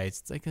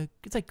surprise.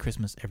 It's like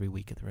Christmas every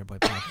week at the Redboy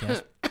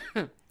Podcast.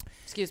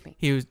 Excuse me.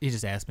 He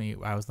just asked me,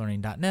 I was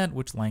learning .NET,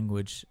 which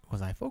language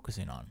was I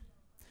focusing on?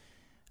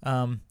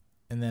 And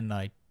then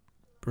I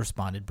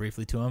responded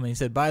briefly to him, and he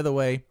said, by the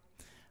way,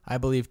 I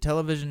believe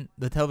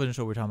the television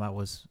show we're talking about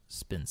was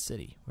Spin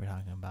City. We're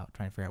talking about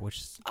trying to figure out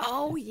which.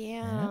 Oh,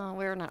 yeah.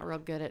 We're not real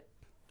good at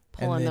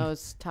pulling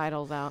those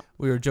titles out.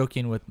 We were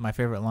joking with my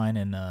favorite line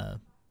in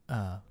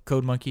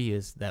Code Monkey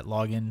is that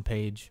login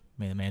page.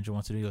 The manager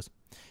wants to do. He goes,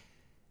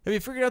 "Have you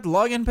figured out the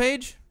login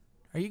page?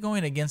 Are you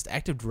going against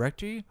Active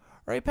Directory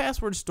or a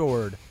password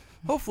stored,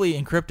 hopefully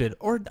encrypted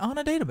or on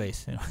a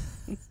database?"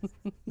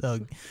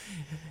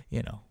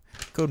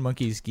 Code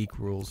Monkey's Geek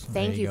Rules.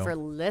 Thank you for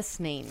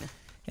listening.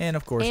 And,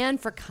 of course.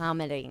 And for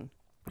commenting.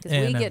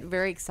 Because we get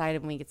very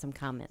excited when we get some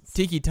comments.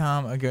 Tiki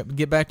Tom,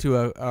 get back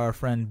to our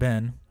friend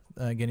Ben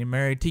getting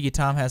married. Tiki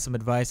Tom has some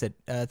advice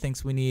that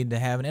thinks we need to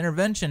have an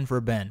intervention for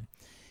Ben.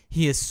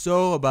 He is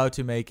so about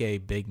to make a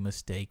big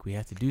mistake. We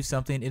have to do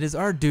something. It is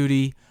our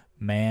duty.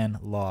 Man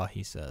law,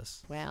 he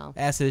says. Wow.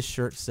 As his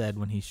shirt said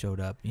when he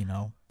showed up,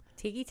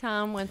 Tiki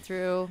Tom went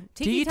through.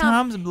 Tiki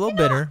Tom's a little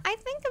bitter. I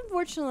think,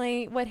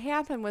 unfortunately, what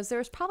happened was there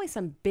was probably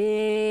some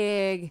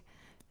big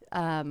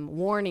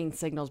warning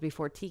signals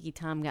before Tiki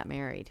Tom got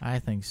married. I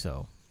think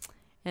so.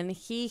 And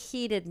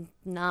he did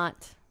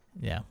not.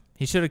 Yeah.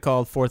 He should have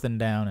called 4th and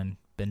down and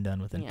been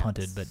done with and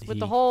punted. But with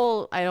the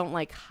whole I don't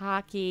like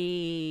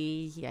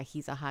hockey,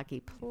 he's a hockey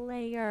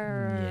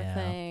player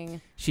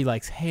thing. She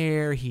likes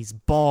hair. He's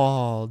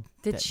bald.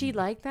 Did she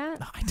like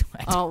that? No, I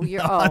don't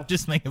know. I'm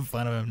just making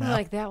fun of him now.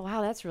 Like that.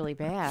 Wow, that's really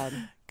bad.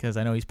 Because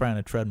I know he's probably on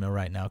a treadmill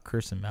right now,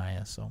 cursing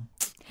Maya. So.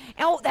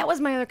 Oh, that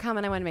was my other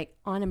comment I wanted to make.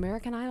 On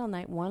American Idol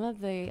night, one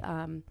of the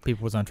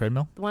people was on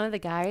treadmill. One of the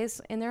guys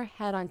in there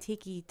had on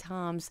Tiki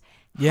Tom's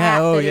hat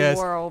that he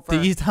wore over.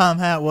 Tiki Tom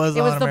hat was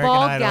on American Idol. It was the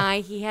bald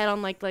guy. He had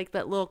on like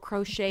that little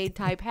crocheted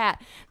type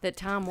hat that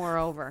Tom wore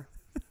over.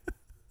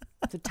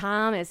 So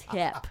Tom is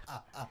hip.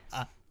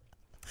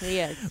 He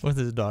is. With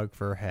his dog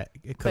fur hat.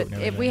 But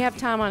if we have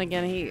Tom on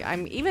again,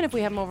 even if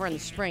we have him over in the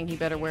spring, he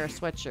better wear a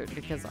sweatshirt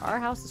because our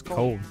house is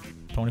cold.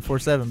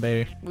 24/7,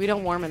 baby. We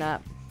don't warm it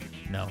up.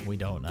 No, we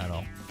don't at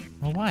all.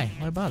 Well, why?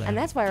 Why bother? And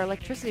that's why our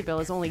electricity bill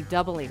is only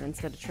doubling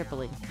instead of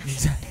tripling.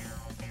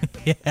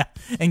 Yeah,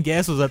 and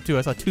gas was up too.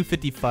 I saw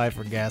 $2.55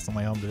 for gas on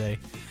my home today.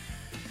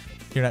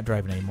 You're not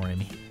driving anymore,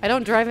 Amy. I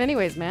don't drive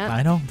anyways, Matt.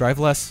 I know. Drive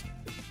less.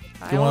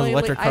 Get one of those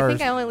electric cars. I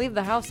think I only leave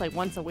the house like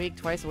once a week,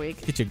 twice a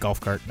week. Get you a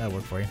golf cart. That'll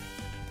work for you.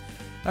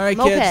 All right,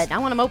 moped. Kids. I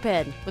want a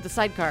moped with a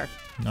sidecar.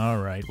 All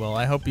right. Well,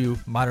 I hope you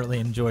moderately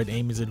enjoyed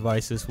Amy's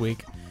advice this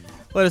week.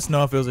 Let us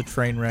know if it was a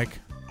train wreck.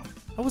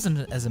 I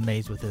wasn't as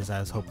amazed with this as I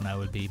was hoping I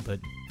would be, but...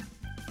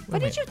 What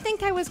did you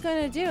think I was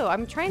going to do?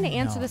 I'm trying to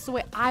answer this the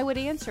way I would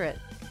answer it.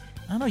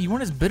 I don't know. You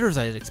weren't as bitter as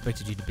I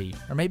expected you to be.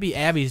 Or maybe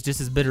Abby's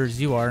just as bitter as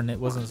you are, and it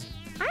wasn't...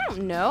 I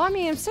don't know. I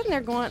mean, I'm sitting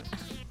there going...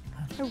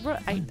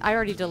 I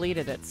already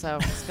deleted it, so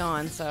it's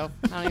gone, so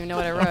I don't even know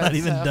what I wrote. I'm not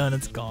even done.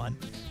 It's gone.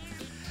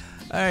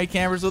 All right,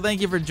 campers. Well,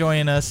 thank you for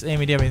joining us.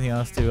 Amy, do you have anything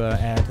else to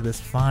add to this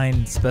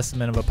fine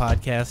specimen of a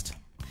podcast?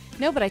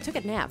 No, but I took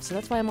a nap, so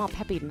that's why I'm all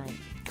peppy tonight.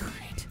 Great.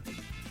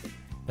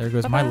 There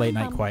goes my late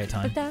night quiet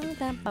time. All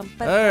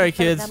right,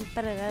 kids.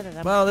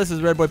 Well, this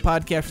is Redboy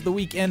Podcast for the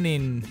week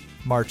ending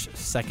March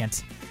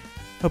 2nd.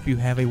 Hope you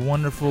have a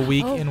wonderful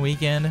week and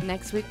weekend.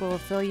 Next week we'll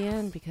fill you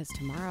in because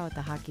tomorrow at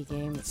the hockey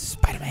game,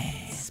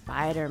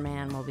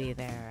 Spider-Man will be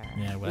there.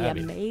 Yeah,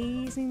 the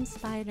amazing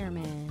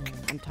Spider-Man.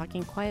 I'm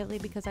talking quietly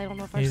because I don't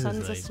know if our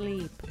son's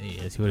asleep.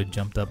 Yes, he would have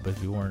jumped up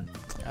if you weren't.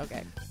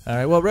 Okay. All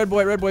right, well,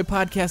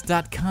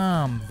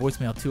 redboypodcast.com.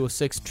 Voicemail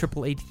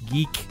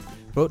 206-888-GEEK.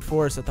 Vote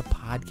for us at the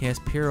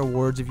Podcast Peer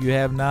Awards if you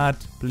have not.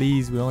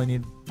 Please, we only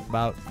need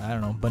about, I don't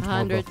know, a bunch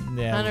 100, more votes.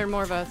 Yeah, 100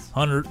 more votes.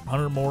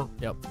 100 more.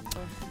 Yep.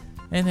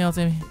 Anything else,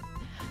 Amy?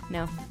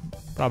 No.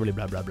 Probably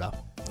blah, blah, blah.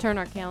 Turn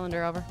our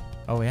calendar over.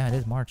 Oh, yeah, it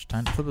is March.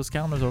 Time to flip those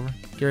calendars over.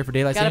 Get ready for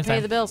daylight savings time. Gotta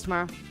pay the bills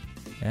tomorrow.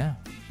 Yeah.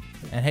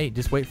 And hey,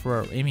 just wait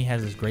for Amy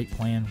has this great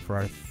plan for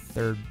our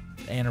 3rd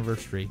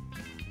anniversary.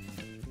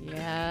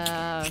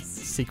 Yes.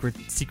 Secret,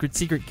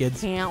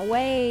 kids. Can't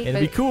wait.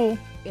 It'll be cool.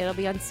 It'll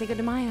be on Cinco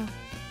de Mayo.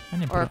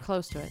 Or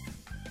close to it.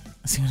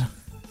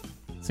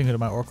 Cinco de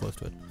Mayo or close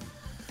to it.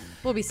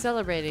 We'll be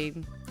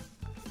celebrating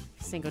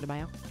Cinco de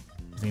Mayo.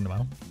 Cinco de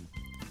Mayo.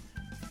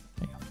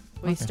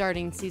 We'll be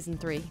starting season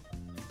 3.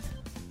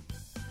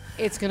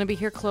 It's going to be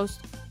here close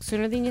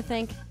sooner than you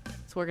think,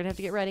 so we're going to have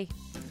to get ready.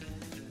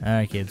 All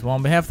right, kids. Well,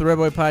 on behalf of the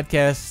Redboy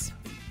Podcast,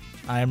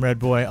 I am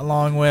Redboy,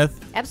 along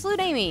with... Absolute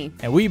Amy.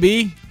 And we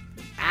be...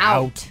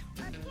 out.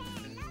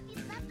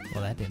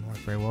 Well, that didn't work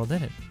very well,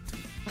 did it?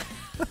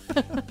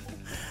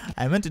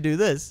 I meant to do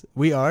this.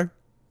 We are...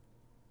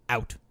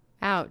 out.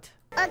 Okay,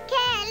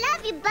 I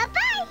love you.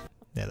 Bye-bye.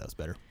 Yeah, that was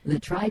better. The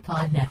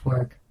Tripod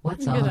Network.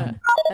 What's on?